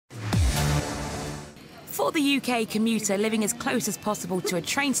For the UK commuter, living as close as possible to a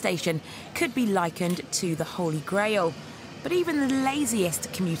train station could be likened to the Holy Grail. But even the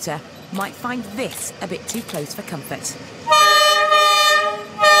laziest commuter might find this a bit too close for comfort.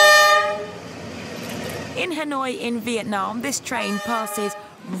 In Hanoi in Vietnam, this train passes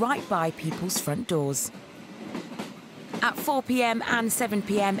right by people's front doors. At 4 p.m. and 7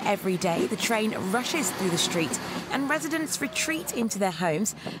 p.m. every day, the train rushes through the street and residents retreat into their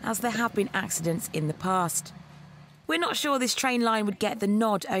homes as there have been accidents in the past. We're not sure this train line would get the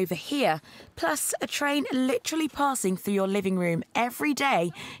nod over here. Plus, a train literally passing through your living room every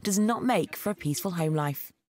day does not make for a peaceful home life.